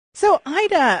So,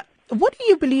 Ida, what do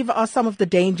you believe are some of the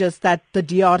dangers that the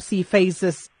DRC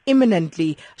faces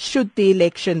imminently should the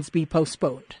elections be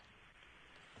postponed?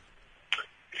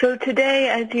 So today,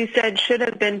 as you said, should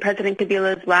have been President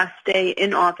Kabila's last day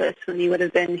in office when he would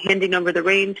have been handing over the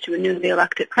reins to a newly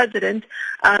elected president,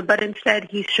 but instead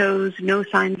he shows no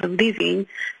signs of leaving.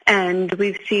 And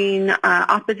we've seen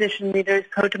opposition leaders,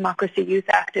 pro-democracy youth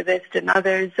activists, and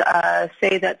others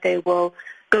say that they will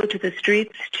go to the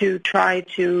streets to try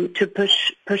to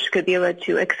push Kabila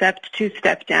to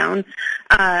step down.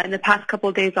 In the past couple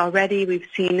of days already, we've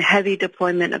seen heavy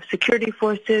deployment of security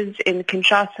forces in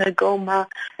Kinshasa, Goma,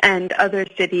 and other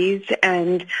cities,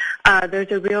 and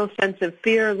there's a real sense of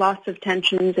fear, loss of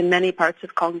tensions in many parts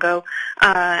of Congo,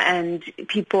 and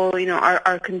people,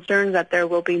 are concerned that there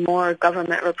will be more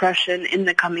government repression in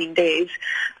the coming days.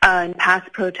 In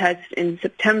past protests in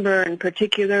September, in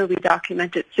particular, we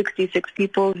documented 66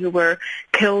 people who were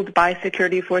killed by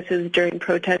security forces during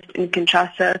protests in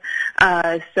Kinshasa.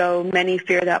 So many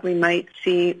fear that we might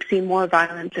see more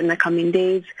violence in the coming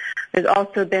days. There's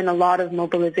also been a lot of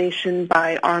mobilization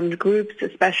by armed groups,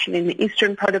 especially in the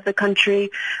eastern part of the country.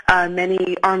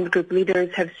 Many armed group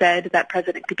leaders have said that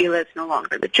President Kabila is no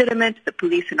longer legitimate. The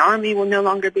police and army will no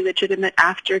longer be legitimate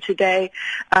after today.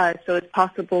 So it's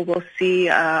possible we'll see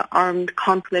armed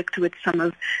conflict with some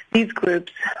of these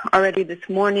groups. Already this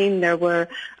morning, there were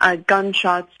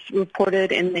gunshots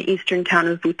reported in the eastern town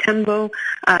of Butembo.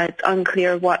 It's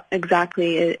unclear what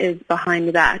exactly is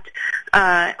behind that.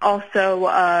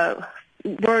 Also,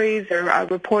 worries or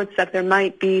reports that there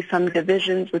might be some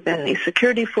divisions within the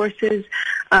security forces,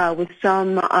 with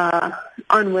some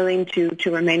unwilling to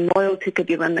remain loyal to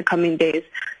Kabila in the coming days.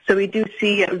 So we do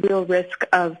see a real risk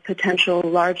of potential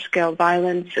large-scale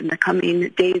violence in the coming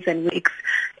days and weeks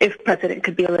if President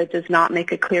Kabila does not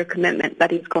make a clear commitment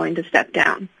that he's going to step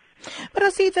down. But I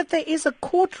see that there is a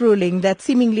court ruling that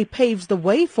seemingly paves the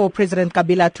way for President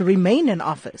Kabila to remain in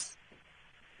office.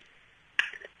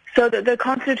 So the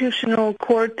Constitutional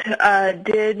Court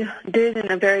did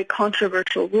in a very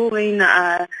controversial ruling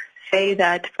say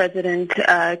that President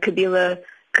Kabila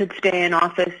could stay in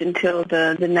office until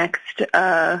the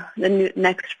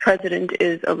next president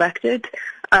is elected.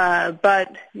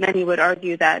 But many would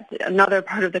argue that another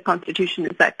part of the Constitution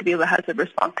is that Kabila has a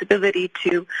responsibility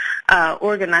to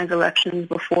organize elections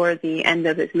before the end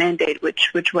of his mandate,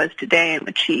 which was today, and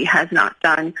which he has not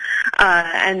done.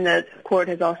 And the court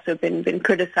has also been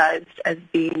criticized as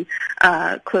being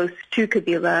close to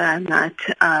Kabila, and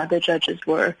that the judges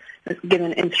were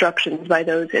given instructions by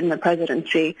those in the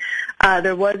presidency.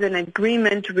 There was an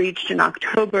agreement reached in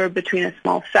October between a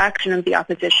small faction of the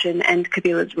opposition and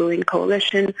Kabila's ruling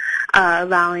coalition,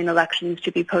 allowing elections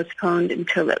to be postponed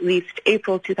until at least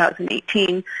April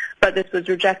 2018. But this was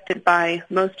rejected by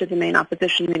most of the main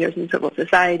opposition leaders in civil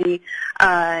society.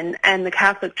 And the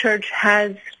Catholic Church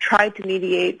has tried to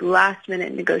mediate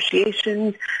last-minute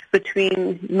negotiations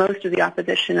between most of the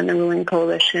opposition and the ruling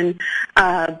coalition,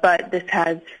 but this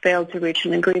has failed to reach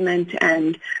an agreement,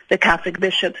 and the Catholic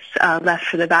bishops left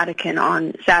for the Vatican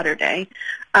on Saturday.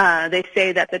 They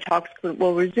say that the talks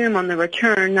will resume on the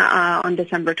return on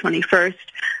December 21st,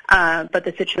 but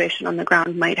the situation on the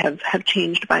ground might have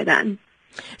changed by then.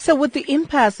 So with the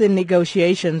impasse in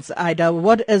negotiations, Ida,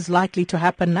 what is likely to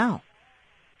happen now?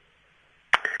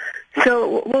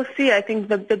 So we'll see. I think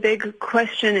the big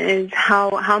question is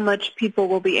how much people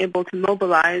will be able to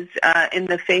mobilize in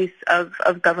the face of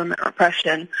government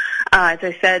repression. As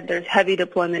I said, there's heavy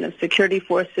deployment of security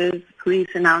forces. Police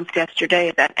announced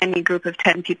yesterday that any group of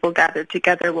 10 people gathered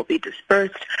together will be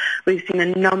dispersed. We've seen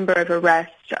a number of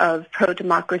arrests of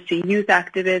pro-democracy youth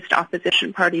activists,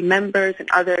 opposition party members, and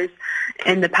others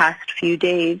in the past few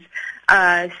days.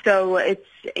 So it's,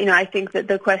 I think that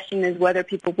the question is whether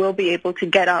people will be able to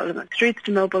get out on the streets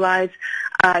to mobilize.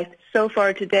 So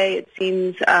far today, it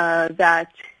seems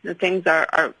that things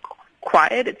are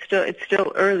quiet. It's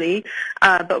still early,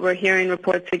 but we're hearing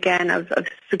reports again of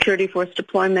security force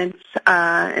deployments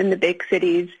in the big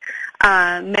cities.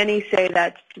 Many say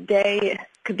that today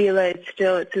Kabila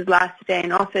it's his last day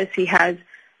in office. He has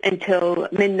until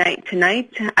midnight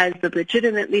tonight as the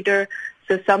legitimate leader.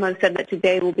 So some have said that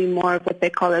today will be more of what they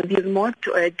call a ville morte,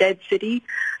 or a dead city,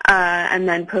 and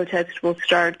then protests will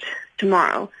start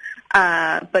tomorrow.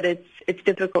 But it's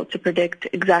difficult to predict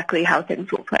exactly how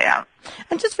things will play out.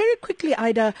 And just very quickly,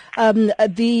 Ida,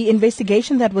 the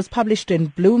investigation that was published in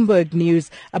Bloomberg News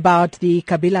about the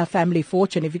Kabila family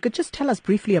fortune, if you could just tell us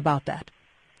briefly about that.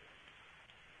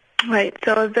 Right.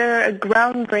 So a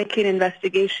groundbreaking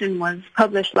investigation was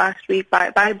published last week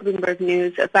by Bloomberg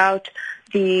News about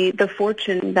the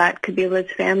fortune that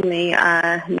Kabila's family,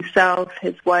 himself,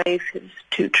 his wife, his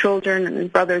 2 children, and his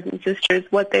brothers and sisters,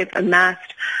 what they've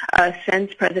amassed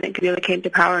since President Kabila came to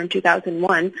power in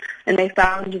 2001. And they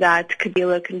found that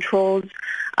Kabila controls,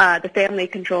 the family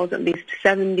controls at least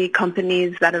 70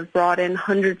 companies that have brought in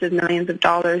hundreds of millions of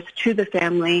dollars to the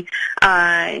family,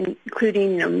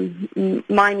 including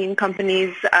mining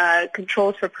companies,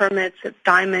 controls for permits of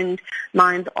diamond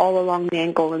mines all along the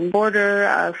Angolan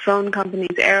border, phone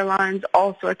companies, airlines,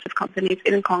 all sorts of companies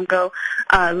in Congo,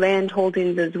 land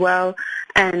holdings as well.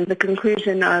 And the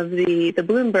conclusion of the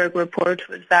Bloomberg report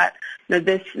was that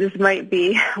this might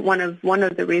be one of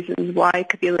the reasons why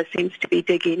Kabila seems to be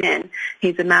digging in.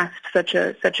 He's amassed such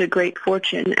a great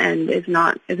fortune and is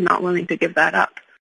not willing to give that up.